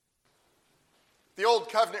The Old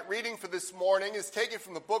Covenant reading for this morning is taken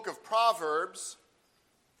from the book of Proverbs,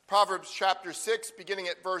 Proverbs chapter 6, beginning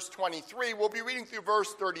at verse 23. We'll be reading through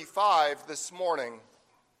verse 35 this morning.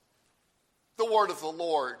 The word of the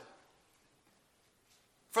Lord.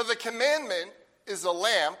 For the commandment is a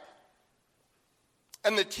lamp,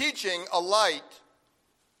 and the teaching a light,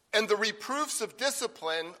 and the reproofs of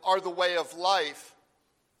discipline are the way of life,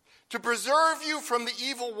 to preserve you from the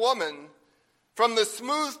evil woman, from the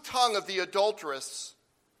smooth tongue of the adulteress.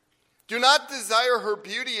 Do not desire her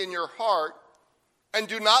beauty in your heart, and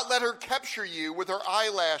do not let her capture you with her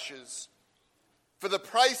eyelashes. For the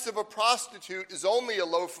price of a prostitute is only a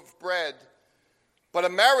loaf of bread, but a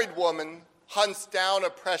married woman hunts down a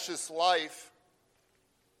precious life.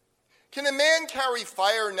 Can a man carry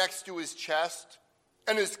fire next to his chest,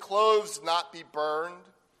 and his clothes not be burned?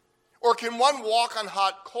 Or can one walk on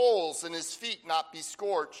hot coals and his feet not be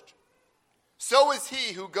scorched? So is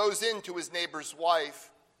he who goes in to his neighbor's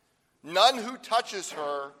wife. None who touches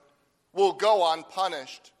her will go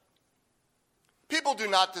unpunished. People do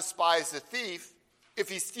not despise a thief if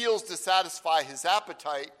he steals to satisfy his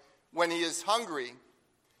appetite when he is hungry.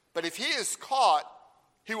 But if he is caught,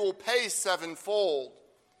 he will pay sevenfold.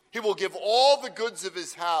 He will give all the goods of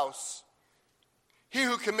his house. He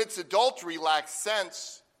who commits adultery lacks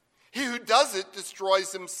sense. He who does it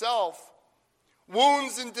destroys himself.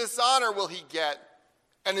 Wounds and dishonor will he get,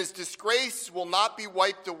 and his disgrace will not be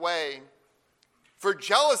wiped away. For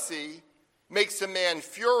jealousy makes a man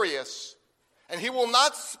furious, and he will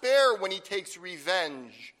not spare when he takes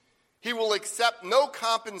revenge. He will accept no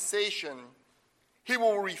compensation. He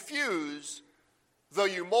will refuse, though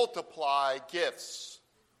you multiply gifts.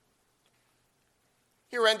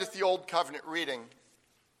 Here endeth the Old Covenant reading.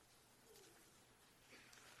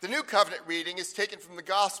 The New Covenant reading is taken from the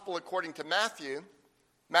Gospel according to Matthew.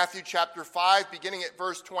 Matthew chapter 5, beginning at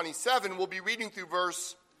verse 27. We'll be reading through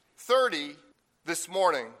verse 30 this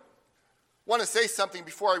morning. I want to say something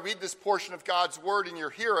before I read this portion of God's Word in your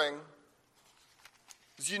hearing.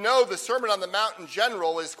 As you know, the Sermon on the Mount in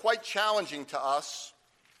general is quite challenging to us.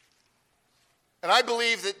 And I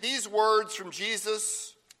believe that these words from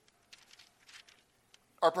Jesus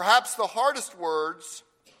are perhaps the hardest words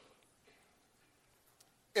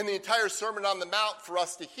in the entire Sermon on the Mount for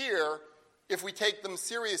us to hear if we take them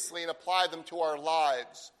seriously and apply them to our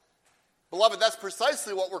lives. Beloved, that's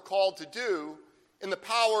precisely what we're called to do in the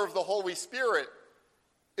power of the Holy Spirit,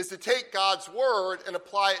 is to take God's word and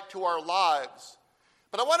apply it to our lives.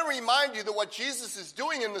 But I want to remind you that what Jesus is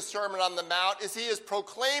doing in the Sermon on the Mount is he is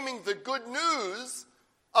proclaiming the good news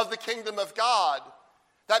of the kingdom of God.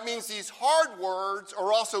 That means these hard words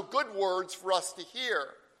are also good words for us to hear.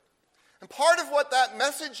 And part of what that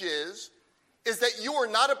message is that you are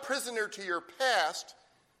not a prisoner to your past,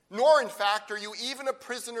 nor in fact are you even a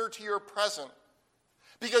prisoner to your present.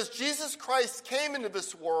 Because Jesus Christ came into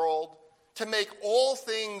this world to make all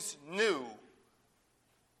things new,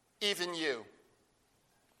 even you.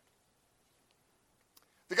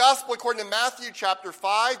 The Gospel according to Matthew chapter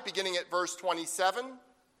 5, beginning at verse 27,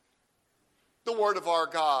 the word of our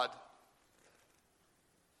God.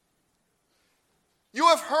 You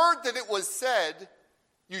have heard that it was said,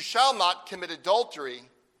 you shall not commit adultery.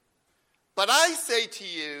 But I say to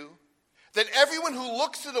you that everyone who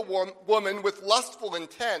looks at a woman with lustful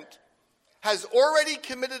intent has already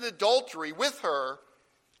committed adultery with her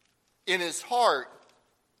in his heart.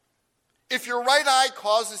 If your right eye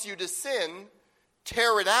causes you to sin,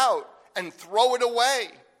 tear it out and throw it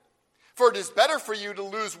away. For it is better for you to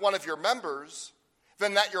lose one of your members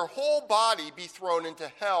than that your whole body be thrown into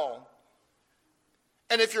hell.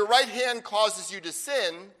 And if your right hand causes you to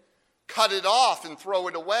sin, cut it off and throw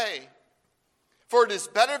it away. For it is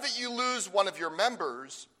better that you lose one of your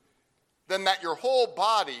members than that your whole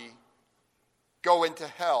body go into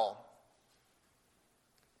hell.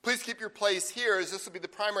 Please keep your place here, as this will be the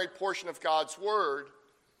primary portion of God's word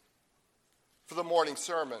for the morning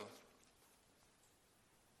sermon.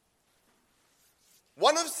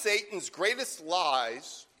 One of Satan's greatest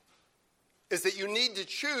lies is that you need to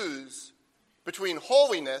choose between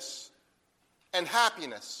holiness and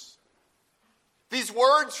happiness. These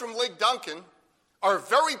words from Lig Duncan are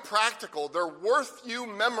very practical. They're worth you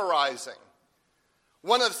memorizing.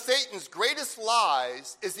 One of Satan's greatest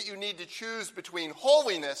lies is that you need to choose between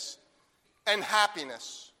holiness and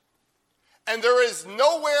happiness. And there is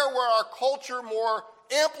nowhere where our culture more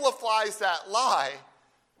amplifies that lie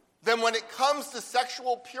than when it comes to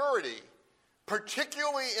sexual purity,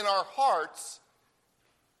 particularly in our hearts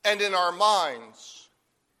and in our minds.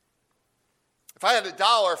 If I had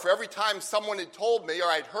 $1 for every time someone had told me or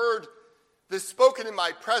I'd heard this spoken in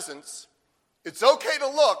my presence, it's okay to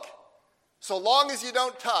look, so so long as you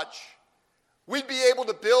don't touch, we'd be able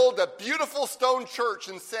to build a beautiful stone church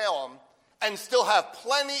in Salem and still have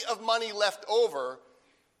plenty of money left over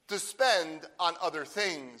to spend on other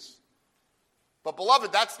things. But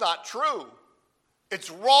beloved, that's not true. It's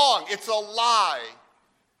wrong. It's a lie.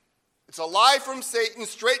 It's a lie from Satan,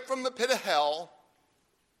 straight from the pit of hell,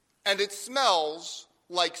 and it smells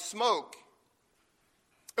like smoke.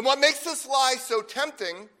 And what makes this lie so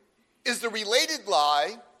tempting is the related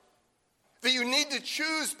lie that you need to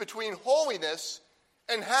choose between holiness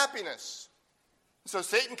and happiness. So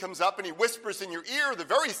Satan comes up and he whispers in your ear the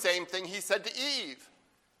very same thing he said to Eve.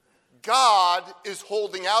 God is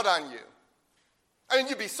holding out on you. I mean,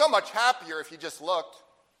 you'd be so much happier if you just looked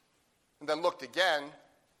and then looked again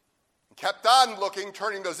and kept on looking,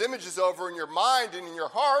 turning those images over in your mind and in your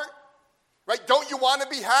heart. Right? Don't you want to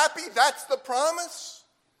be happy? That's the promise.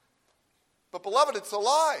 But beloved, it's a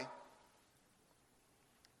lie.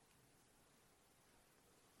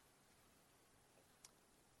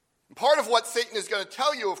 And part of what Satan is going to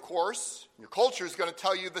tell you, of course, your culture is going to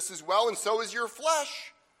tell you this as well, and so is your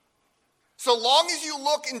flesh. So long as you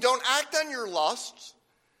look and don't act on your lusts,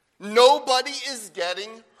 nobody is getting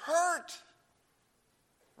hurt.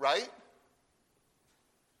 Right?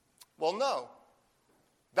 Well, no.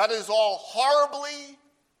 That is all horribly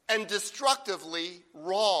and destructively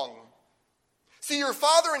wrong. See, your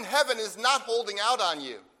Father in heaven is not holding out on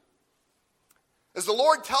you. As the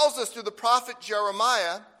Lord tells us through the prophet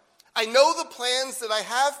Jeremiah, I know the plans that I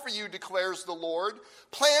have for you, declares the Lord,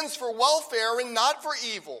 plans for welfare and not for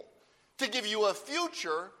evil, to give you a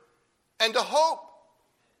future and a hope.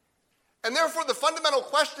 And therefore, the fundamental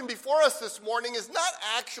question before us this morning is not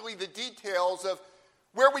actually the details of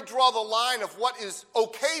where we draw the line of what is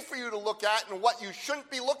okay for you to look at and what you shouldn't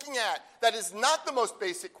be looking at. That is not the most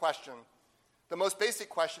basic question. The most basic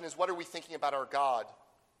question is, what are we thinking about our God?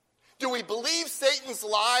 Do we believe Satan's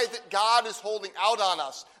lie that God is holding out on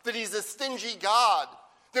us, that he's a stingy God,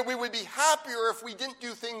 that we would be happier if we didn't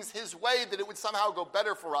do things his way, that it would somehow go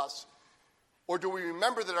better for us? Or do we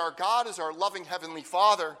remember that our God is our loving heavenly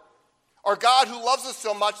Father, our God who loves us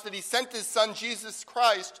so much that he sent his Son, Jesus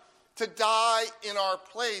Christ, to die in our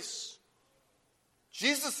place?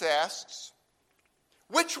 Jesus asks,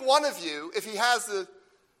 which one of you, if he has a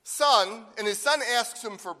son and his son asks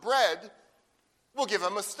him for bread, will give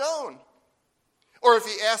him a stone? Or if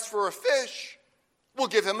he asks for a fish, will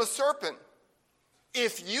give him a serpent?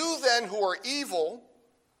 If you then, who are evil,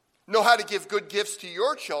 know how to give good gifts to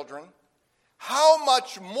your children, how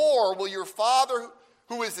much more will your Father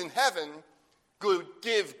who is in heaven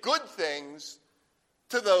give good things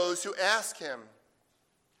to those who ask him?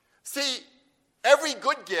 See, every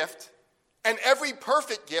good gift and every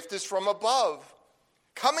perfect gift is from above,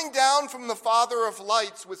 coming down from the Father of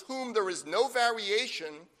lights, with whom there is no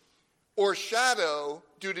variation or shadow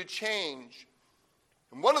due to change.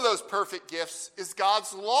 And one of those perfect gifts is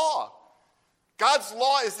God's law. God's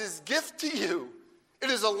law is his gift to you. It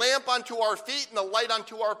is a lamp unto our feet and a light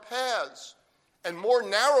unto our paths. And more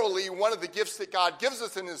narrowly, one of the gifts that God gives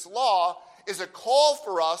us in his law is a call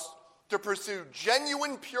for us to pursue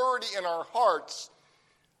genuine purity in our hearts,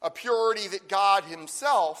 a purity that God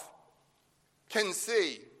himself can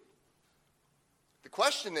see. The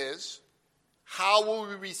question is, how will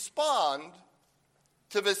we respond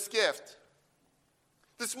to this gift?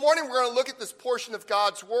 This morning we're going to look at this portion of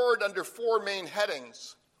God's word under four main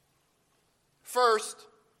headings. First,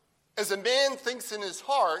 as a man thinks in his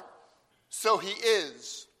heart, so he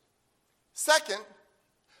is. Second,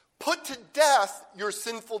 put to death your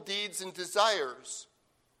sinful deeds and desires.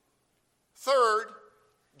 Third,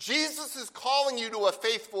 Jesus is calling you to a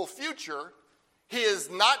faithful future. He is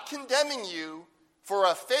not condemning you for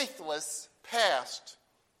a faithless past.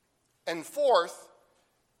 And fourth,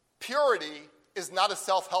 purity is not a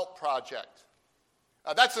self-help project.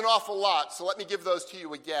 That's an awful lot, so let me give those to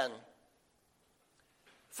you again.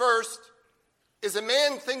 First, as a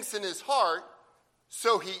man thinks in his heart,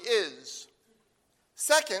 so he is.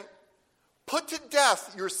 Second, put to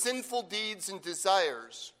death your sinful deeds and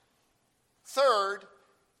desires. Third,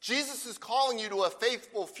 Jesus is calling you to a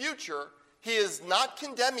faithful future. He is not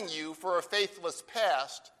condemning you for a faithless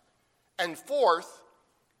past. And fourth,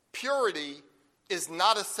 purity is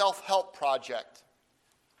not a self-help project.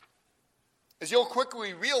 As you'll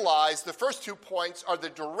quickly realize, the first 2 points are the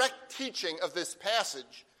direct teaching of this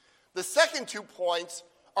passage. The second 2 points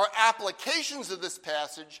are applications of this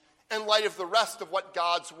passage in light of the rest of what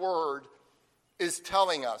God's word is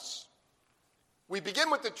telling us. We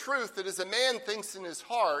begin with the truth that as a man thinks in his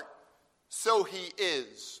heart, so he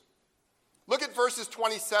is. Look at verses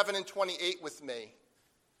 27 and 28 with me.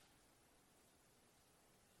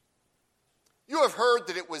 You have heard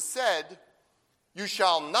that it was said, 'You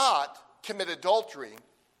shall not commit adultery.'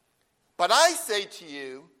 But I say to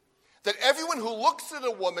you that everyone who looks at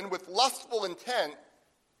a woman with lustful intent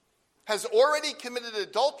has already committed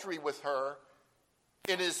adultery with her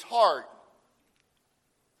in his heart."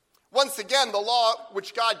 Once again, the law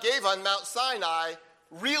which God gave on Mount Sinai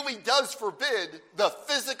really does forbid the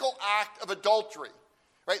physical act of adultery,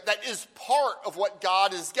 right? That is part of what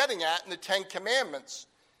God is getting at in the Ten Commandments.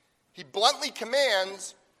 He bluntly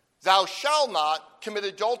commands, "Thou shalt not commit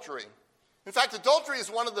adultery." In fact, adultery is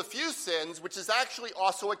one of the few sins which is actually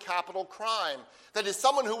also a capital crime. That is,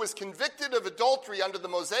 someone who was convicted of adultery under the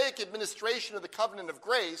Mosaic administration of the covenant of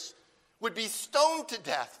grace would be stoned to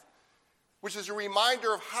death, which is a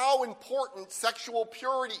reminder of how important sexual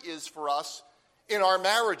purity is for us in our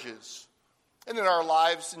marriages and in our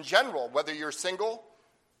lives in general, whether you're single,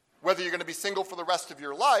 whether you're going to be single for the rest of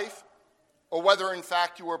your life, or whether, in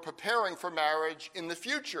fact, you are preparing for marriage in the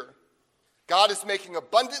future. God is making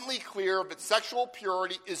abundantly clear that sexual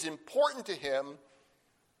purity is important to him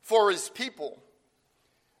for his people.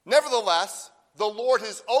 Nevertheless, the Lord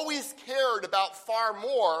has always cared about far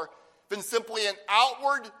more than simply an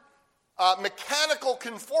outward mechanical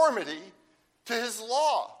conformity to his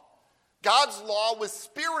law. God's law was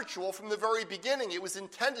spiritual from the very beginning. It was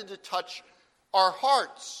intended to touch our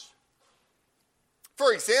hearts.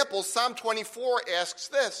 For example, Psalm 24 asks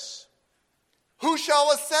this: "Who shall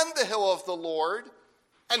ascend the hill of the Lord,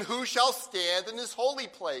 and who shall stand in his holy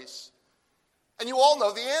place?" And you all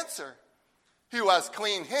know the answer: "He who has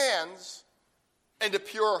clean hands and a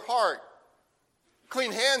pure heart."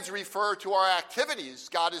 Clean hands refer to our activities.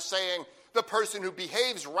 God is saying the person who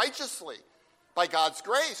behaves righteously by God's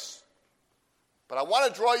grace. But I want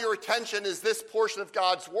to draw your attention, as this portion of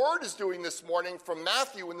God's word is doing this morning from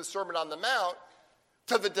Matthew in the Sermon on the Mount,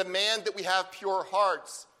 to the demand that we have pure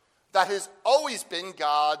hearts. That has always been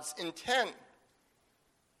God's intent.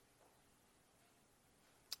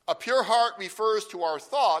 A pure heart refers to our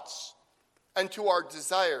thoughts and to our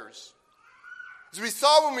desires. As we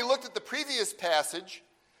saw when we looked at the previous passage,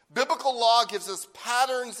 biblical law gives us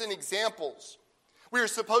patterns and examples. We are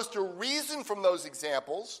supposed to reason from those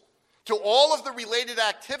examples to all of the related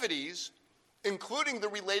activities, including the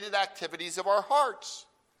related activities of our hearts.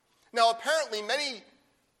 Now, apparently, many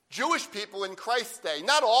Jewish people in Christ's day,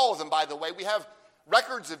 not all of them, by the way, we have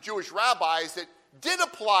records of Jewish rabbis that did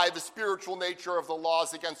apply the spiritual nature of the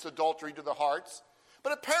laws against adultery to the hearts,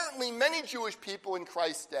 but apparently many Jewish people in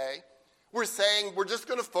Christ's day were saying, we're just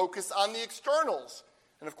going to focus on the externals.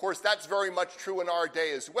 And of course, that's very much true in our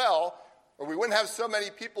day as well, or we wouldn't have so many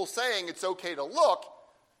people saying it's okay to look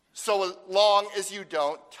so long as you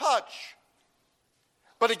don't touch.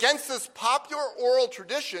 But against this popular oral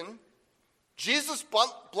tradition, Jesus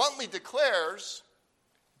bluntly declares,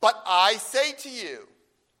 "But I say to you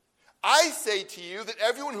that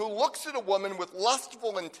everyone who looks at a woman with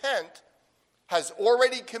lustful intent has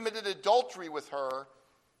already committed adultery with her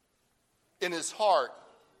in his heart."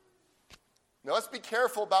 Now let's be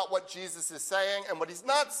careful about what Jesus is saying and what he's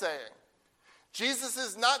not saying. Jesus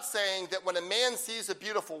is not saying that when a man sees a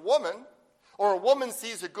beautiful woman or a woman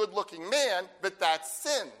sees a good-looking man, that that's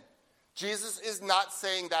sin. Jesus is not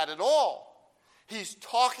saying that at all. He's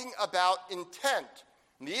talking about intent.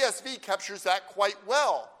 And the ESV captures that quite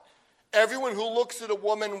well. Everyone who looks at a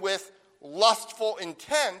woman with lustful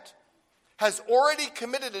intent has already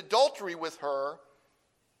committed adultery with her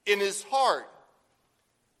in his heart.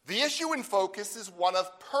 The issue in focus is one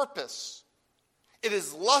of purpose. It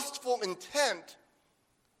is lustful intent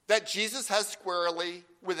that Jesus has squarely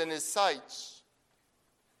within his sights.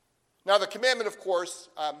 Now, the commandment, of course,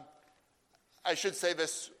 I should say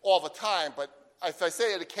this all the time, but if I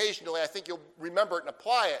say it occasionally, I think you'll remember it and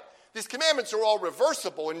apply it. These commandments are all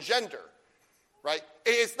reversible in gender, right?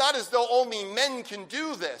 It's not as though only men can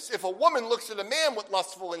do this. If a woman looks at a man with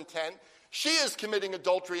lustful intent, she is committing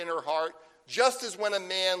adultery in her heart, just as when a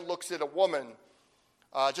man looks at a woman.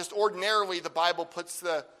 Just ordinarily, the Bible puts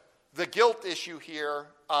the guilt issue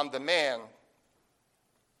here on the man.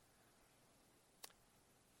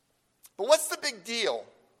 But what's the big deal?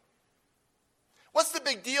 What's the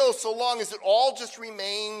big deal so long as it all just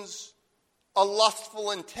remains a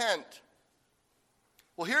lustful intent?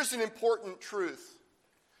 Well, here's an important truth.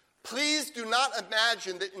 Please do not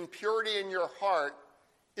imagine that impurity in your heart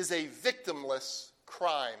is a victimless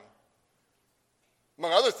crime.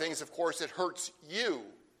 Among other things, of course, it hurts you,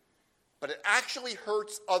 but it actually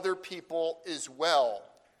hurts other people as well.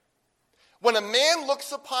 When a man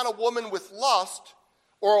looks upon a woman with lust,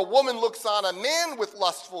 or a woman looks on a man with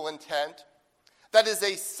lustful intent, that is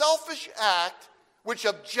a selfish act which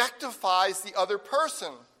objectifies the other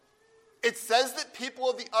person. It says that people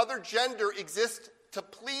of the other gender exist to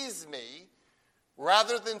please me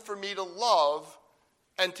rather than for me to love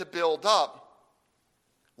and to build up.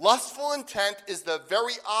 Lustful intent is the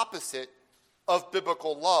very opposite of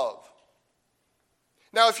biblical love.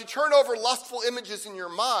 Now, if you turn over lustful images in your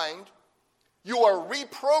mind, you are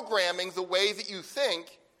reprogramming the way that you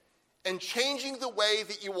think and changing the way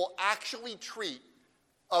that you will actually treat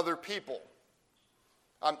other people.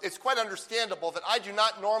 It's quite understandable that I do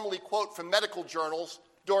not normally quote from medical journals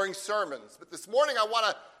during sermons, but this morning I want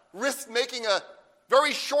to risk making a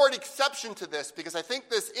very short exception to this because I think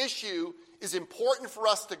this issue is important for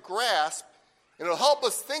us to grasp, and it'll help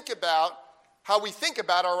us think about how we think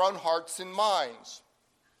about our own hearts and minds.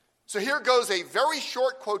 So here goes a very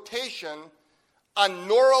short quotation on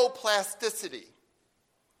neuroplasticity.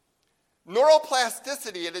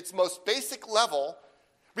 Neuroplasticity at its most basic level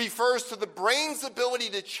refers to the brain's ability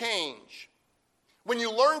to change. When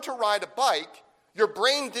you learn to ride a bike, your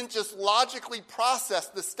brain didn't just logically process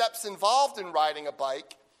the steps involved in riding a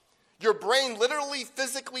bike. Your brain literally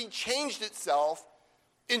physically changed itself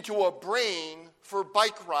into a brain for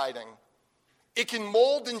bike riding. It can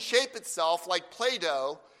mold and shape itself like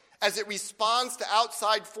Play-Doh as it responds to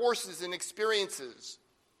outside forces and experiences.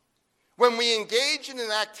 When we engage in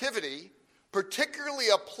an activity, particularly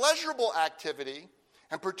a pleasurable activity,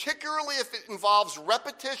 and particularly if it involves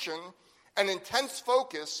repetition and intense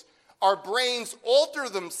focus, our brains alter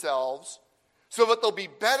themselves so that they'll be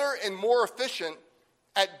better and more efficient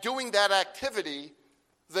at doing that activity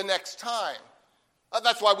the next time.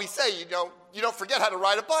 That's why we say you don't forget how to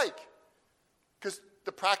ride a bike, because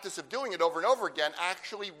the practice of doing it over and over again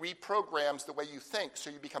actually reprograms the way you think so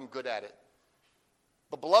you become good at it.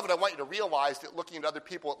 But beloved, I want you to realize that looking at other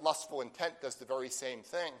people with lustful intent does the very same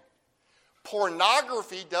thing.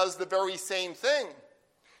 Pornography does the very same thing.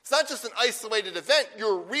 It's not just an isolated event.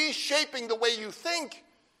 You're reshaping the way you think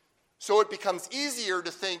so it becomes easier to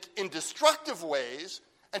think in destructive ways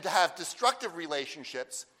and to have destructive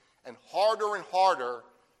relationships, and harder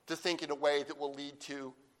to think in a way that will lead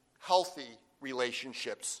to healthy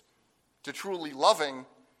relationships, to truly loving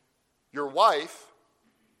your wife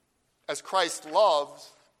as Christ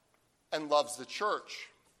loves and loves the church.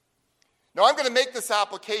 Now, I'm going to make this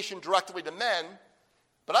application directly to men,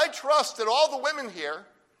 but I trust that all the women here,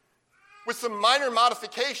 with some minor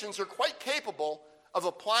modifications, are quite capable of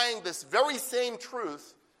applying this very same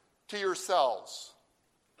truth to yourselves.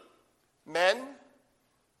 Men,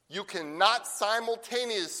 you cannot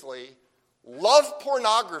simultaneously love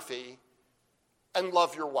pornography and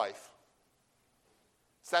love your wife.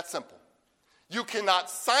 It's that simple. You cannot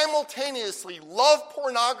simultaneously love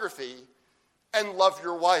pornography and love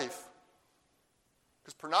your wife.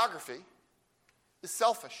 Because pornography is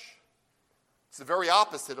selfish. It's the very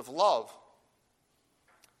opposite of love.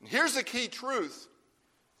 And here's the key truth.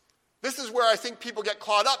 This is where I think people get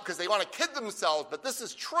caught up because they want to kid themselves, but this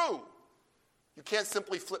is true. You can't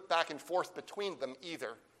simply flip back and forth between them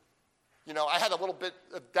either. I had a little bit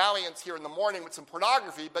of dalliance here in the morning with some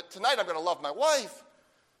pornography, but tonight I'm going to love my wife.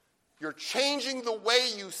 You're changing the way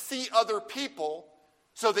you see other people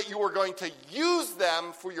so that you are going to use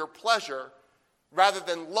them for your pleasure rather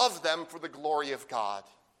than love them for the glory of God.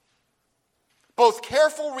 Both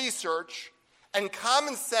careful research and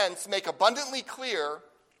common sense make abundantly clear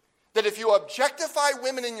that if you objectify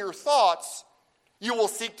women in your thoughts, you will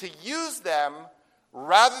seek to use them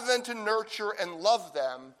rather than to nurture and love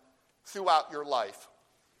them throughout your life.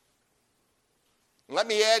 And let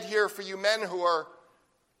me add here for you men who are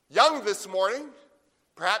young this morning,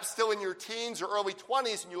 perhaps still in your teens or early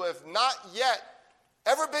 20s, and you have not yet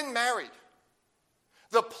ever been married.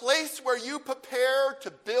 The place where you prepare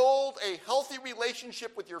to build a healthy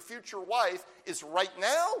relationship with your future wife is right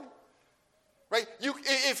now. Right?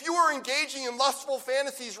 If you are engaging in lustful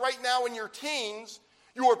fantasies right now in your teens,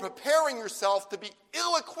 you are preparing yourself to be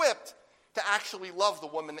ill-equipped to actually love the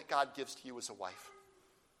woman that God gives to you as a wife.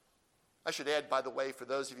 I should add, by the way, for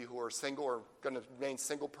those of you who are single or going to remain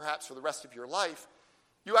single perhaps for the rest of your life,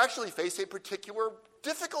 you actually face a particular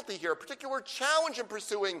difficulty here, a particular challenge in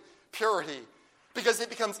pursuing purity. Because it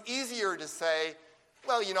becomes easier to say,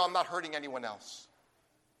 well, I'm not hurting anyone else.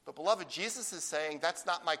 But beloved, Jesus is saying that's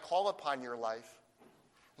not my call upon your life.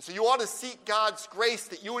 And so you ought to seek God's grace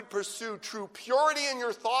that you would pursue true purity in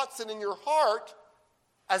your thoughts and in your heart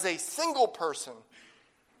as a single person.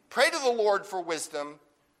 Pray to the Lord for wisdom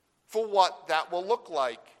for what that will look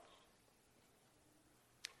like.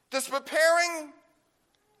 Does preparing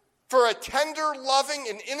for a tender, loving,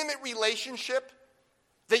 and intimate relationship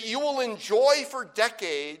that you will enjoy for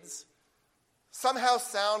decades somehow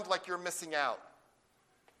sound like you're missing out?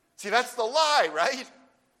 See, that's the lie, right?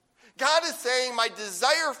 God is saying, my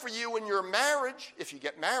desire for you in your marriage, if you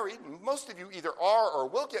get married, and most of you either are or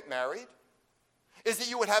will get married, is that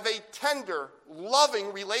you would have a tender,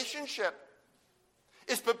 loving relationship.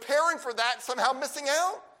 Is preparing for that somehow missing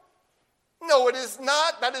out? No, it is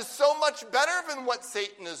not. That is so much better than what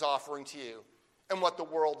Satan is offering to you and what the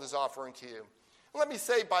world is offering to you. And let me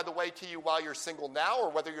say, by the way, to you while you're single now or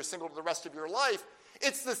whether you're single for the rest of your life,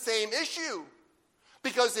 it's the same issue.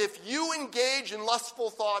 Because if you engage in lustful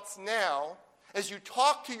thoughts now, as you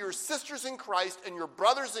talk to your sisters in Christ and your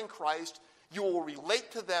brothers in Christ, you will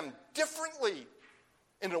relate to them differently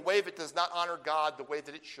in a way that does not honor God the way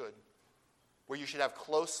that it should, where you should have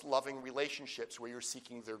close, loving relationships where you're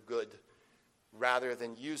seeking their good rather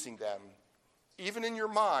than using them, even in your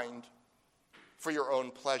mind, for your own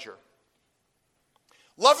pleasure.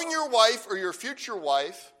 Loving your wife or your future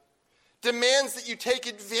wife demands that you take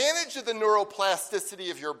advantage of the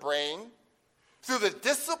neuroplasticity of your brain through the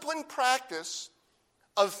disciplined practice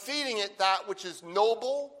of feeding it that which is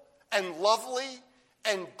noble and lovely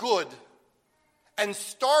and good, and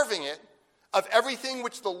starving it of everything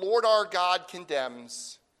which the Lord our God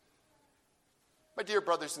condemns. My dear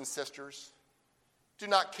brothers and sisters, do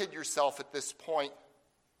not kid yourself at this point.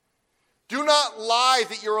 Do not lie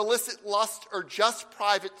that your illicit lust are just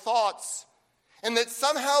private thoughts and that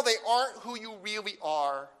somehow they aren't who you really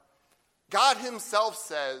are. God himself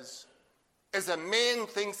says, as a man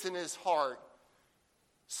thinks in his heart,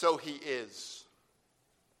 so he is.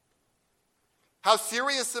 How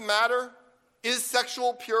serious a matter is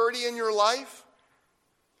sexual purity in your life?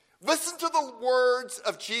 Listen to the words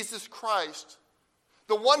of Jesus Christ,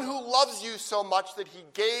 the one who loves you so much that he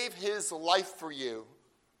gave his life for you.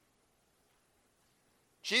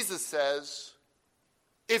 Jesus says,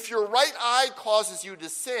 if your right eye causes you to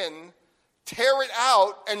sin, tear it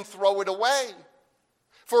out and throw it away.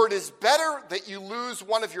 For it is better that you lose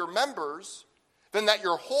one of your members than that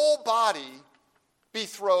your whole body be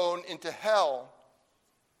thrown into hell.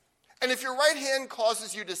 And if your right hand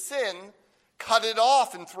causes you to sin, cut it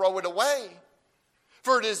off and throw it away.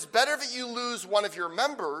 For it is better that you lose one of your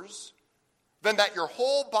members than that your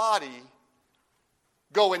whole body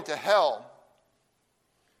go into hell.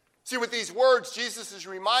 See, with these words, Jesus is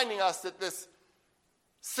reminding us that this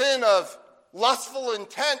sin of lustful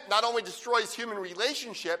intent not only destroys human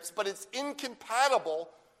relationships, but it's incompatible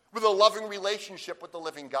with a loving relationship with the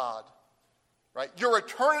living God. Right? Your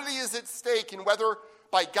eternity is at stake, and whether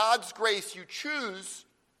by God's grace you choose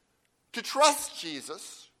to trust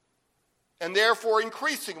Jesus, and therefore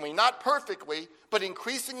increasingly, not perfectly, but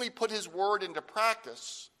increasingly put his word into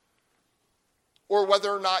practice, or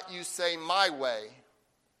whether or not you say, my way.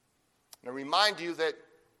 And I remind you that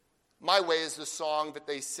My Way is the song that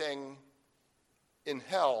they sing in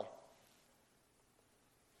hell.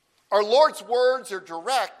 Our Lord's words are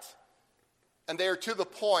direct, and they are to the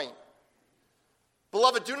point.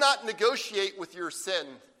 Beloved, do not negotiate with your sin.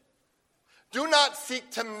 Do not seek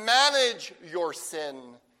to manage your sin.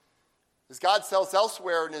 As God says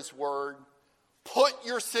elsewhere in his word, put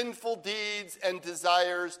your sinful deeds and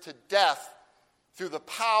desires to death through the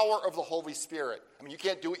power of the Holy Spirit. I mean, you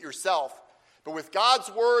can't do it yourself, but with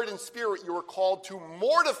God's word and spirit, you are called to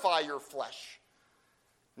mortify your flesh,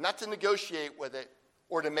 not to negotiate with it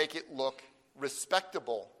or to make it look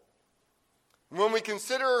respectable. When we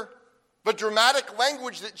consider the dramatic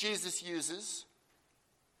language that Jesus uses,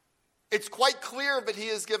 it's quite clear that he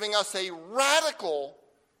is giving us a radical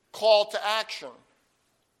call to action.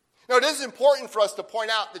 Now, it is important for us to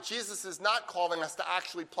point out that Jesus is not calling us to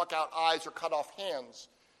actually pluck out eyes or cut off hands.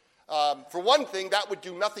 For one thing, that would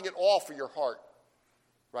do nothing at all for your heart,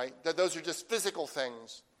 right? Those are just physical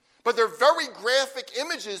things. But they're very graphic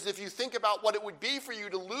images if you think about what it would be for you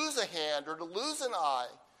to lose a hand or to lose an eye.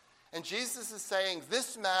 And Jesus is saying,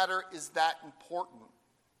 this matter is that important.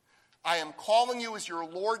 I am calling you as your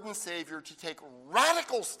Lord and Savior to take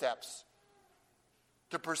radical steps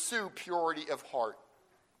to pursue purity of heart.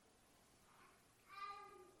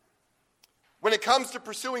 When it comes to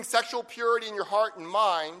pursuing sexual purity in your heart and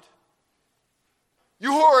mind,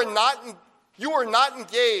 you are not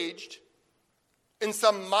engaged in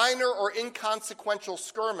some minor or inconsequential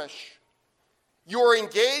skirmish. You are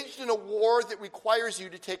engaged in a war that requires you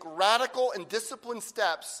to take radical and disciplined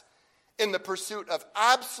steps in the pursuit of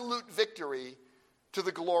absolute victory to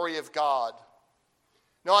the glory of God.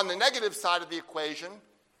 Now, on the negative side of the equation,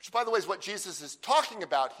 which, by the way, is what Jesus is talking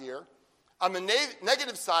about here, on the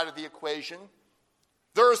negative side of the equation,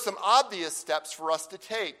 there are some obvious steps for us to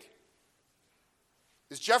take.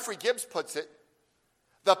 As Jeffrey Gibbs puts it,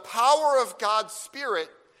 the power of God's Spirit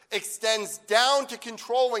extends down to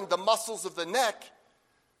controlling the muscles of the neck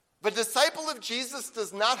The disciple of Jesus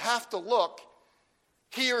does not have to look.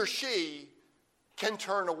 He or she can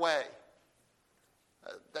turn away.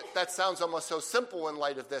 That sounds almost so simple in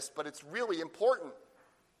light of this, but it's really important.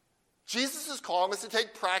 Jesus is calling us to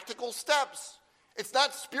take practical steps. It's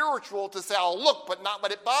not spiritual to say, I'll look, but not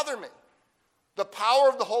let it bother me. The power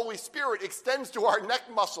of the Holy Spirit extends to our neck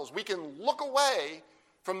muscles. We can look away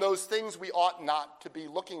from those things we ought not to be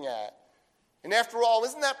looking at. And after all,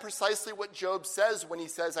 isn't that precisely what Job says when he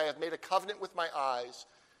says, I have made a covenant with my eyes,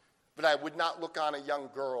 but I would not look on a young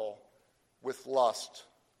girl with lust.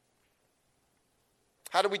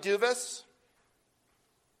 How do we do this?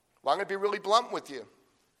 Well, I'm going to be really blunt with you.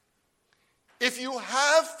 If you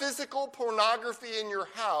have physical pornography in your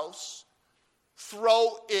house,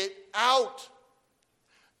 throw it out.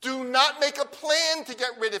 Do not make a plan to get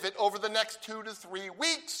rid of it over the next 2 to 3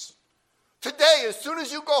 weeks. Today, as soon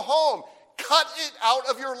as you go home, cut it out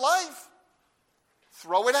of your life.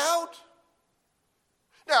 Throw it out.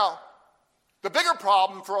 Now, the bigger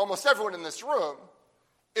problem for almost everyone in this room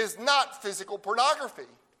is not physical pornography.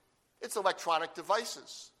 It's electronic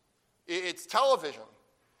devices. It's television,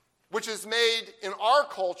 which has made, in our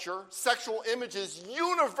culture, sexual images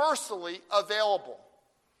universally available.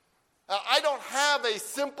 Now, I don't have a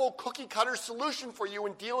simple cookie-cutter solution for you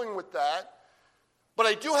in dealing with that, but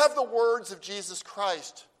I do have the words of Jesus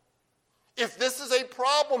Christ. If this is a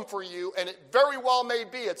problem for you, and it very well may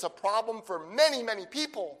be, it's a problem for many, many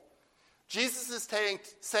people, Jesus is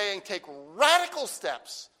saying take radical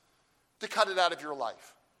steps to cut it out of your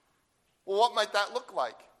life. Well, what might that look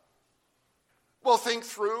like? Well, think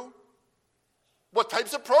through what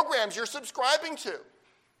types of programs you're subscribing to.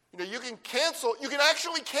 You can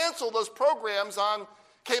actually cancel those programs on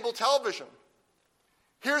cable television.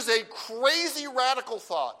 Here's a crazy radical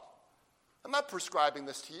thought. I'm not prescribing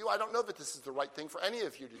this to you. I don't know that this is the right thing for any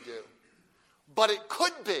of you to do. But it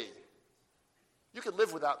could be. You could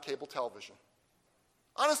live without cable television.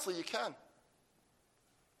 Honestly, you can.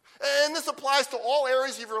 And this applies to all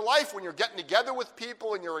areas of your life when you're getting together with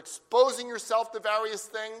people and you're exposing yourself to various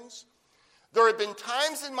things. There have been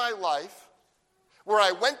times in my life where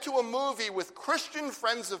I went to a movie with Christian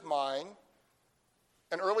friends of mine,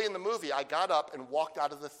 and early in the movie I got up and walked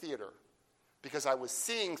out of the theater because I was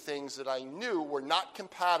seeing things that I knew were not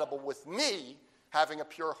compatible with me having a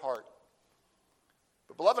pure heart.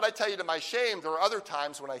 But beloved, I tell you to my shame, there are other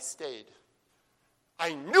times when I stayed.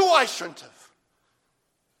 I knew I shouldn't have,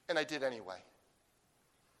 and I did anyway.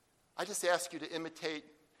 I just ask you to imitate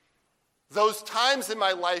those times in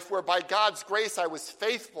my life where by God's grace I was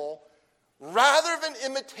faithful, rather than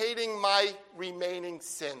imitating my remaining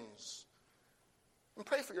sins. And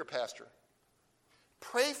pray for your pastor.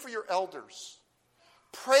 Pray for your elders.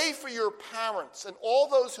 Pray for your parents and all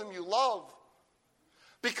those whom you love.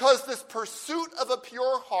 Because this pursuit of a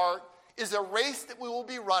pure heart is a race that we will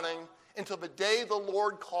be running until the day the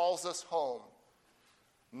Lord calls us home.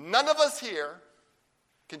 None of us here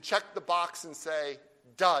can check the box and say,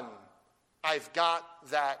 done. I've got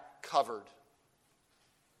that covered.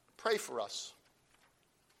 Pray for us.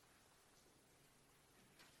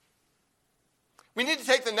 We need to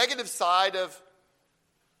take the negative side of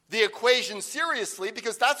the equation seriously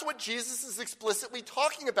because that's what Jesus is explicitly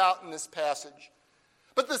talking about in this passage.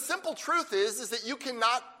 But the simple truth is that you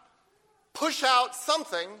cannot push out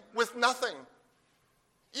something with nothing.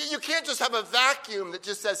 You can't just have a vacuum that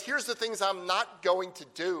just says, here's the things I'm not going to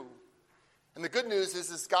do. And the good news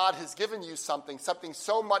is God has given you something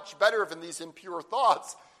so much better than these impure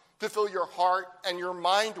thoughts to fill your heart and your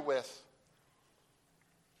mind with.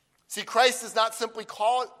 See, Christ is not simply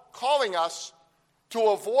calling us to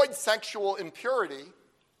avoid sexual impurity.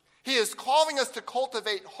 He is calling us to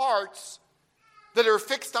cultivate hearts that are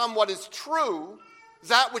fixed on what is true,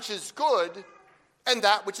 that which is good, and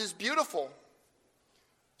that which is beautiful.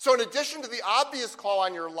 So in addition to the obvious call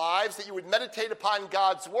on your lives that you would meditate upon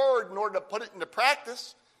God's word in order to put it into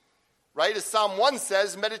practice, right? As Psalm 1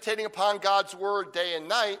 says, meditating upon God's word day and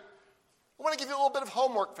night, I want to give you a little bit of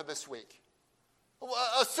homework for this week.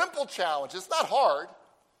 A simple challenge. It's not hard.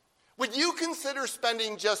 Would you consider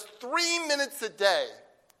spending just 3 minutes a day,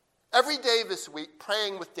 every day this week,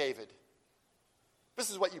 praying with David? This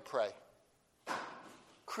is what you pray.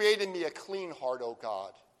 Create in me a clean heart, O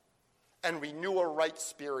God, and renew a right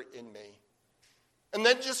spirit in me. And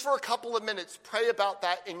then just for a couple of minutes, pray about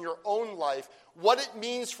that in your own life, what it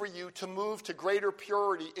means for you to move to greater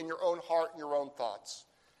purity in your own heart and your own thoughts.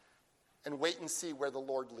 And wait and see where the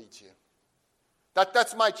Lord leads you.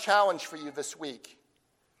 That's my challenge for you this week.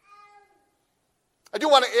 I do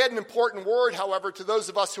want to add an important word, however, to those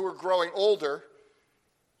of us who are growing older,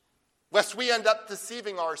 lest we end up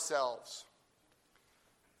deceiving ourselves.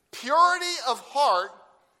 Purity of heart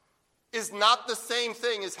is not the same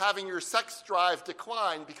thing as having your sex drive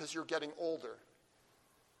decline because you're getting older.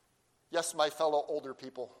 Yes, my fellow older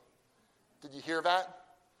people. Did you hear that?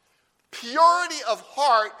 Purity of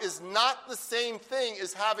heart is not the same thing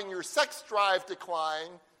as having your sex drive decline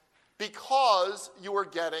because you are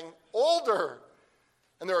getting older.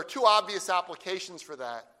 And there are two obvious applications for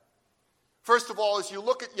that. First of all, as you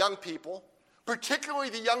look at young people, particularly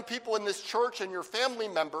the young people in this church and your family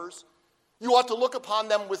members, you ought to look upon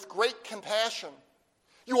them with great compassion.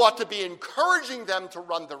 You ought to be encouraging them to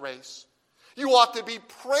run the race. You ought to be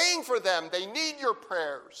praying for them. They need your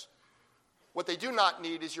prayers. What they do not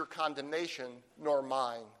need is your condemnation, nor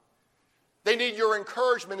mine. They need your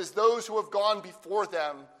encouragement as those who have gone before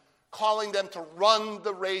them, calling them to run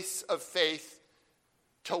the race of faith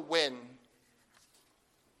to win.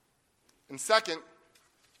 And second,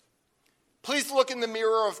 please look in the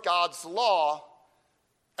mirror of God's law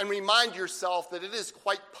and remind yourself that it is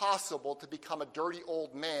quite possible to become a dirty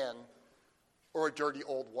old man or a dirty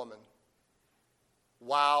old woman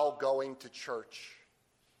while going to church.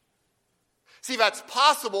 See, that's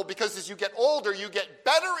possible because as you get older, you get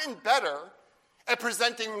better and better at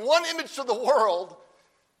presenting one image to the world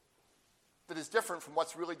that is different from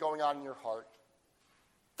what's really going on in your heart.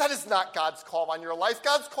 That is not God's call on your life.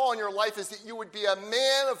 God's call on your life is that you would be a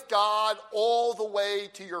man of God all the way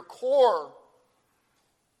to your core.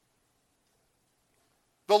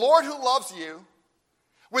 The Lord who loves you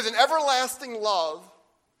with an everlasting love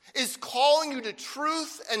is calling you to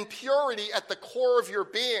truth and purity at the core of your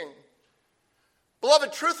being.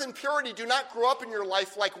 Beloved, truth and purity do not grow up in your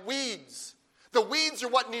life like weeds. The weeds are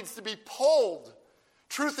what needs to be pulled.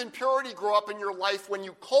 Truth and purity grow up in your life when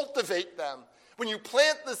you cultivate them, when you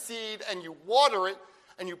plant the seed and you water it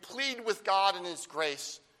and you plead with God and His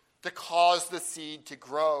grace to cause the seed to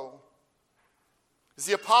grow. As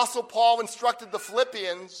the Apostle Paul instructed the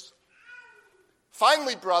Philippians,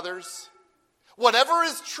 finally, brothers, whatever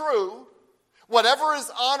is true, whatever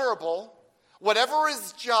is honorable, whatever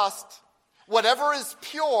is just, whatever is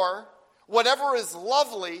pure, whatever is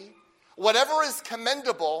lovely, whatever is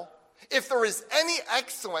commendable, if there is any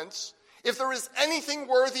excellence, if there is anything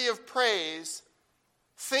worthy of praise,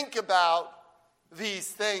 think about these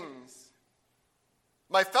things.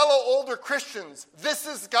 My fellow older Christians, this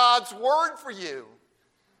is God's word for you.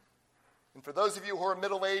 And for those of you who are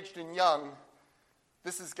middle-aged and young,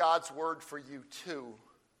 this is God's word for you too.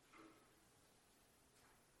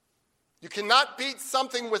 You cannot beat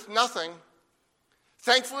something with nothing.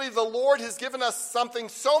 Thankfully, the Lord has given us something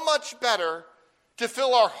so much better to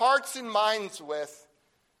fill our hearts and minds with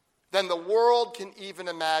than the world can even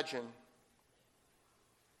imagine.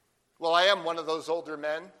 Well, I am one of those older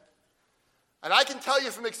men. And I can tell you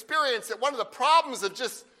from experience that one of the problems of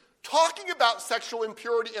just talking about sexual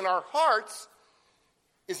impurity in our hearts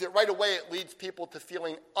is that right away it leads people to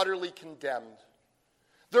feeling utterly condemned.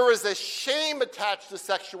 There is a shame attached to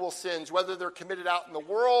sexual sins, whether they're committed out in the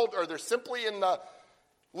world or they're simply in the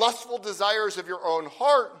lustful desires of your own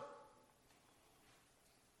heart.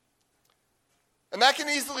 And that can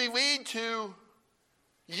easily lead to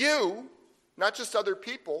you, not just other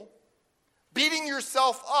people, beating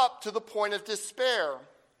yourself up to the point of despair.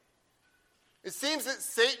 It seems that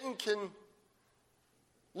Satan can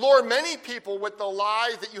lure many people with the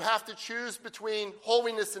lie that you have to choose between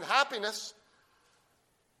holiness and happiness.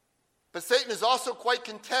 But Satan is also quite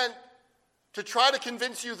content to try to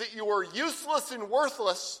convince you that you are useless and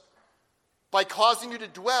worthless by causing you to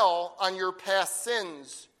dwell on your past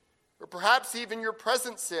sins, or perhaps even your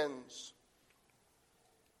present sins.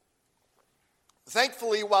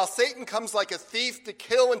 Thankfully, while Satan comes like a thief to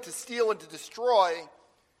kill and to steal and to destroy,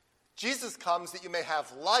 Jesus comes that you may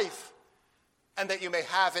have life and that you may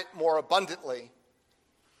have it more abundantly.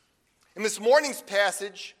 In this morning's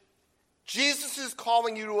passage, Jesus is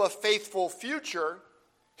calling you to a faithful future.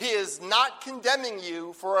 He is not condemning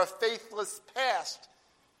you for a faithless past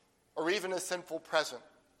or even a sinful present.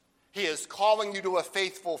 He is calling you to a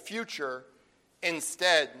faithful future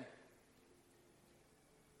instead.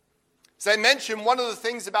 As I mentioned, one of the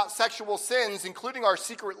things about sexual sins, including our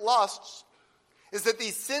secret lusts, is that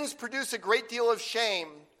these sins produce a great deal of shame.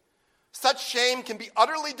 Such shame can be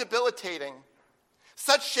utterly debilitating.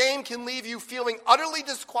 Such shame can leave you feeling utterly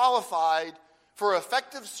disqualified for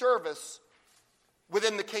effective service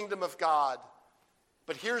within the kingdom of God.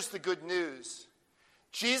 But here's the good news.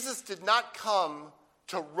 Jesus did not come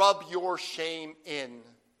to rub your shame in.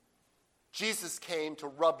 Jesus came to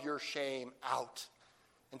rub your shame out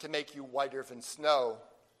and to make you whiter than snow.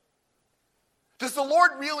 Does the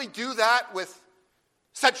Lord really do that with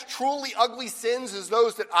such truly ugly sins as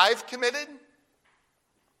those that I've committed?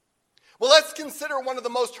 Well, let's consider one of the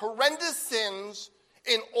most horrendous sins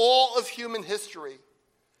in all of human history.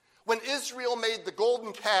 When Israel made the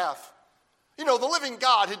golden calf, the living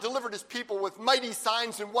God had delivered his people with mighty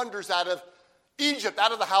signs and wonders out of Egypt,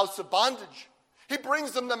 out of the house of bondage. He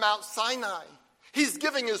brings them to Mount Sinai. He's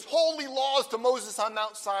giving his holy laws to Moses on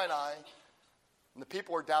Mount Sinai. And the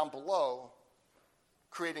people are down below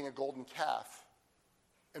creating a golden calf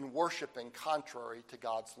and worshiping contrary to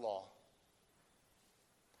God's law.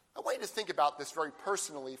 I want you to think about this very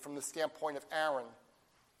personally from the standpoint of Aaron,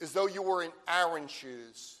 as though you were in Aaron's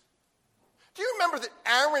shoes. Do you remember that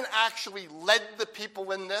Aaron actually led the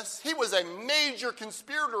people in this? He was a major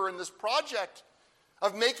conspirator in this project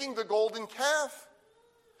of making the golden calf.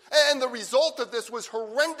 And the result of this was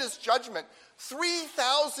horrendous judgment.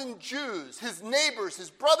 3,000 Jews, his neighbors, his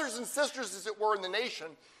brothers and sisters, as it were, in the nation,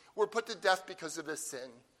 were put to death because of this sin.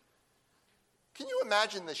 Can you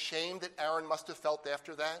imagine the shame that Aaron must have felt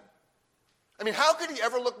after that? I mean, how could he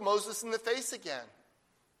ever look Moses in the face again?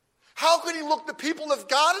 How could he look the people of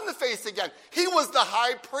God in the face again? He was the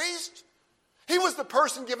high priest. He was the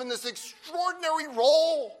person given this extraordinary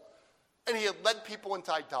role. And he had led people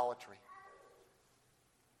into idolatry.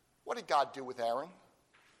 What did God do with Aaron?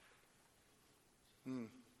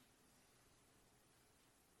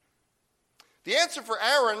 The answer for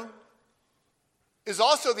Aaron is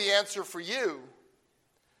also the answer for you.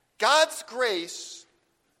 God's grace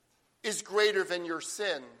is greater than your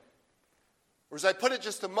sin. Or as I put it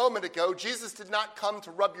just a moment ago, Jesus did not come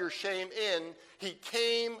to rub your shame in. He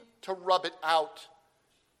came to rub it out.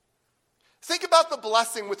 Think about the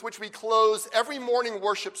blessing with which we close every morning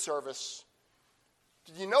worship service.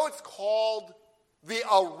 Did you know it's called the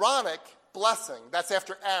Aaronic blessing? That's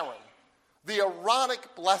after Aaron. The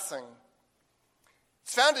Aaronic blessing.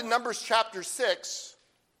 It's found in Numbers chapter 6.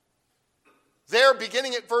 There,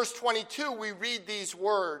 beginning at verse 22, we read these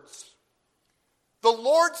words. The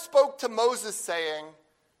Lord spoke to Moses, saying,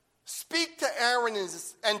 Speak to Aaron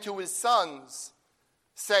and to his sons,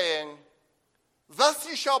 saying, Thus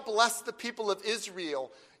you shall bless the people of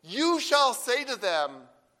Israel. You shall say to them,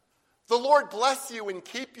 The Lord bless you and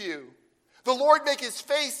keep you. The Lord make his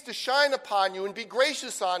face to shine upon you and be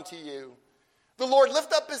gracious unto you. The Lord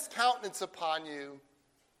lift up his countenance upon you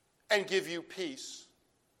and give you peace.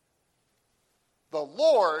 The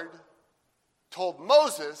Lord told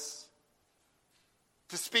Moses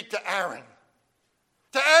to speak to Aaron.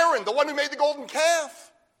 To Aaron, the one who made the golden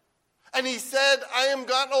calf. And he said, I am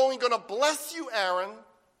not only going to bless you, Aaron,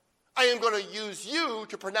 I am going to use you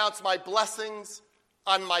to pronounce my blessings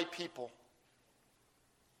on my people.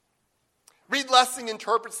 Reed Lessing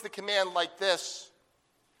interprets the command like this.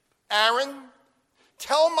 Aaron,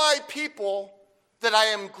 tell my people that I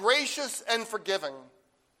am gracious and forgiving.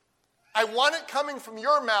 I want it coming from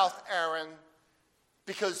your mouth, Aaron,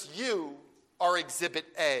 because you are Exhibit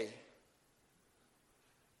A.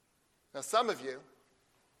 Now, some of you,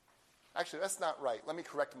 actually, that's not right. Let me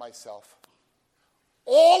correct myself.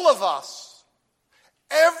 All of us,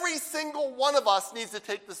 every single one of us needs to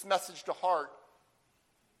take this message to heart.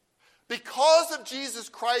 Because of Jesus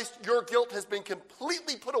Christ, your guilt has been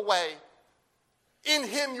completely put away. In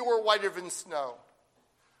him you are whiter than snow.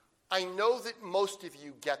 I know that most of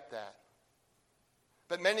you get that.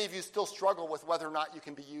 But many of you still struggle with whether or not you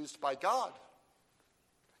can be used by God.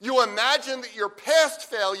 You imagine that your past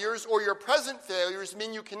failures or your present failures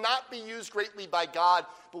mean you cannot be used greatly by God.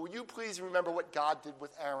 But will you please remember what God did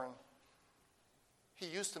with Aaron? He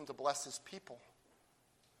used him to bless his people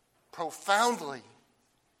profoundly.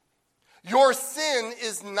 Your sin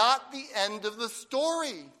is not the end of the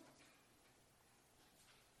story.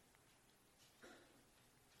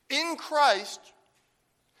 In Christ,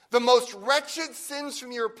 the most wretched sins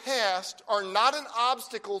from your past are not an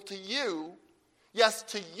obstacle to you, yes,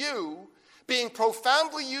 to you, being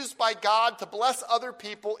profoundly used by God to bless other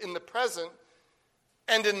people in the present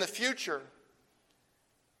and in the future.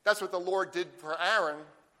 That's what the Lord did for Aaron.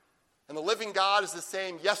 And the living God is the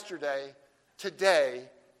same yesterday, today,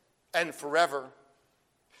 and forever.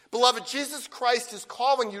 Beloved, Jesus Christ is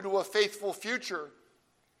calling you to a faithful future.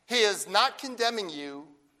 He is not condemning you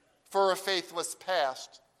for a faithless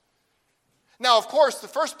past. Now, of course, the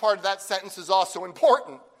first part of that sentence is also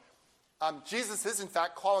important. Jesus is, in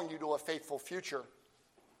fact, calling you to a faithful future.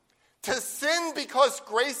 To sin because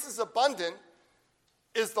grace is abundant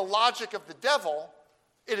is the logic of the devil.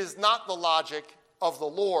 It is not the logic of the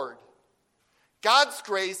Lord. God's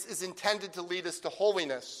grace is intended to lead us to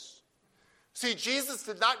holiness. See, Jesus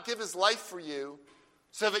did not give his life for you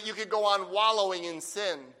so that you could go on wallowing in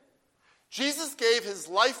sin. Jesus gave his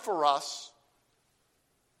life for us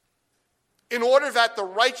in order that the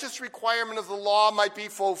righteous requirement of the law might be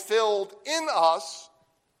fulfilled in us,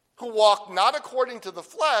 who walk not according to the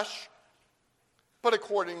flesh, but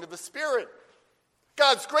according to the Spirit.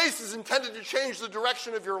 God's grace is intended to change the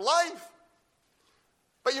direction of your life.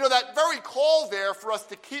 But that very call there for us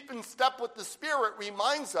to keep in step with the Spirit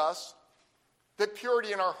reminds us that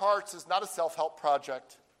purity in our hearts is not a self-help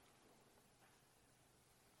project.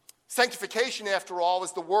 Sanctification, after all,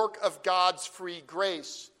 is the work of God's free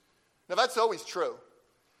grace. Now, that's always true.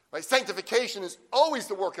 Right? Sanctification is always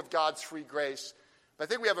the work of God's free grace. But I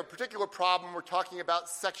think we have a particular problem when we're talking about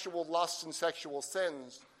sexual lusts and sexual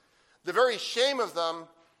sins. The very shame of them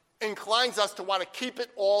inclines us to want to keep it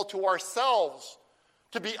all to ourselves,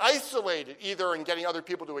 to be isolated, either in getting other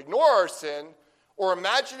people to ignore our sin or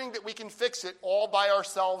imagining that we can fix it all by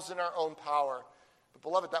ourselves in our own power. But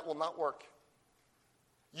beloved, that will not work.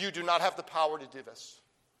 You do not have the power to do this.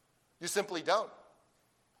 You simply don't.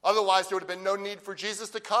 Otherwise, there would have been no need for Jesus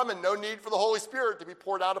to come and no need for the Holy Spirit to be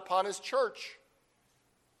poured out upon his church.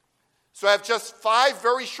 So I have just 5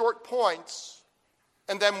 very short points,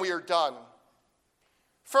 and then we are done.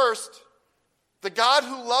 First, the God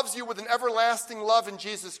who loves you with an everlasting love in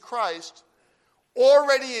Jesus Christ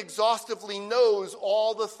already exhaustively knows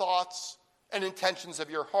all the thoughts and intentions of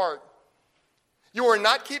your heart. You are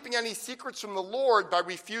not keeping any secrets from the Lord by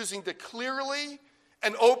refusing to clearly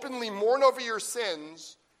and openly mourn over your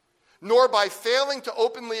sins, nor by failing to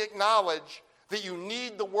openly acknowledge that you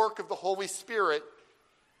need the work of the Holy Spirit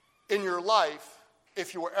in your life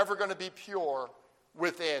if you are ever going to be pure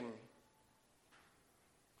within.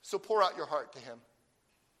 So pour out your heart to him.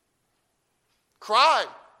 Cry.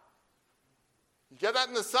 You get that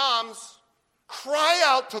in the Psalms. Cry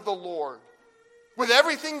out to the Lord with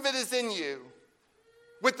everything that is in you,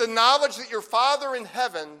 with the knowledge that your Father in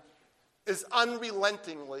heaven is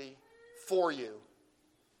unrelentingly for you.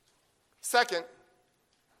 Second,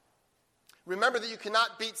 remember that you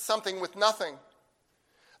cannot beat something with nothing.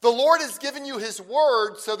 The Lord has given you his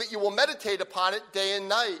word so that you will meditate upon it day and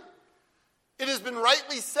night. It has been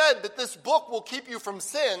rightly said that this book will keep you from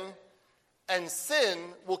sin, and sin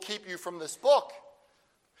will keep you from this book.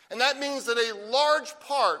 And that means that a large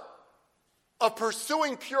part of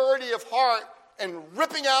pursuing purity of heart and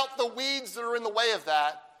ripping out the weeds that are in the way of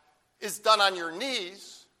that is done on your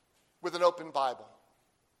knees with an open Bible.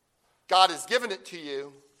 God has given it to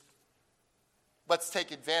you. Let's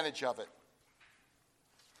take advantage of it.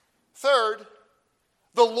 Third,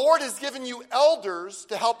 the Lord has given you elders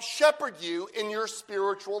to help shepherd you in your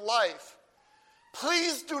spiritual life.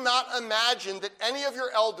 Please do not imagine that any of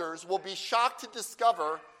your elders will be shocked to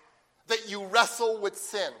discover that you wrestle with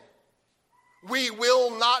sin. We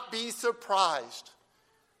will not be surprised.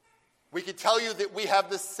 We can tell you that we have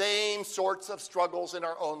the same sorts of struggles in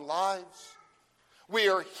our own lives. We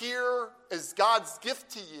are here as God's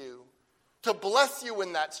gift to you to bless you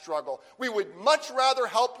in that struggle. We would much rather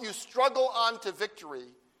help you struggle on to victory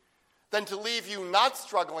than to leave you not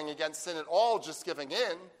struggling against sin at all, just giving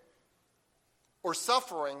in, or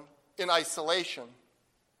suffering in isolation.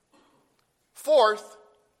 Fourth,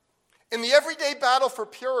 in the everyday battle for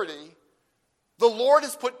purity, the Lord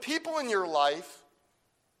has put people in your life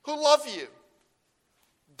who love you.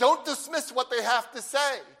 Don't dismiss what they have to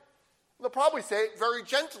say. They'll probably say it very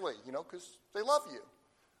gently, because they love you,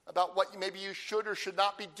 about what maybe you should or should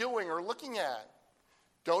not be doing or looking at.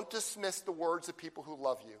 Don't dismiss the words of people who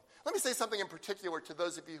love you. Let me say something in particular to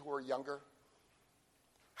those of you who are younger.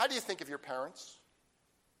 How do you think of your parents?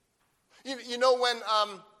 When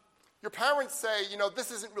your parents say,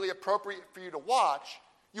 this isn't really appropriate for you to watch,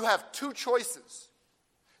 you have 2 choices.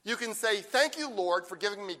 You can say, thank you, Lord, for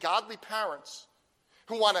giving me godly parents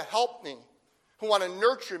who want to help me, who want to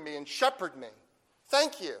nurture me and shepherd me.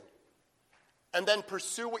 Thank you. And then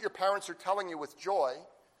pursue what your parents are telling you with joy.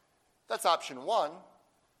 That's option 1.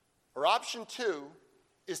 Or option 2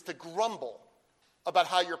 is to grumble about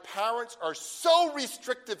how your parents are so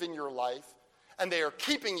restrictive in your life and they are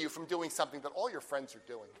keeping you from doing something that all your friends are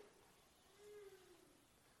doing.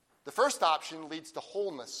 The first option leads to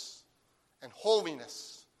wholeness and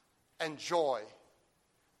holiness and joy.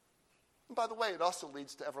 And by the way, it also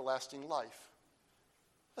leads to everlasting life.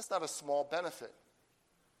 That's not a small benefit.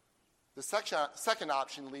 The second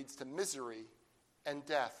option leads to misery and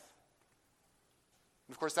death.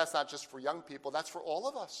 And of course, that's not just for young people, that's for all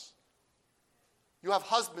of us. You have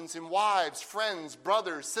husbands and wives, friends,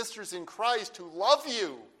 brothers, sisters in Christ who love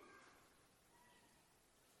you.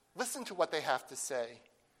 Listen to what they have to say.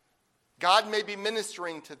 God may be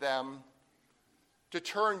ministering to them to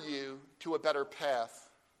turn you to a better path.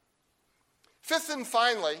 Fifth and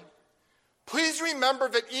finally, please remember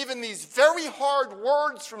that even these very hard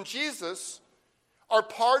words from Jesus are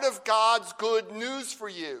part of God's good news for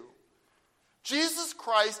you. Jesus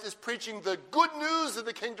Christ is preaching the good news of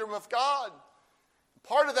the kingdom of God.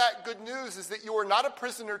 Part of that good news is that you are not a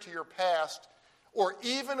prisoner to your past or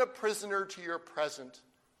even a prisoner to your present.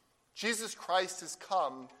 Jesus Christ has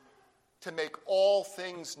come to make all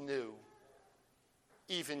things new,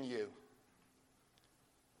 even you.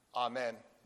 Amen.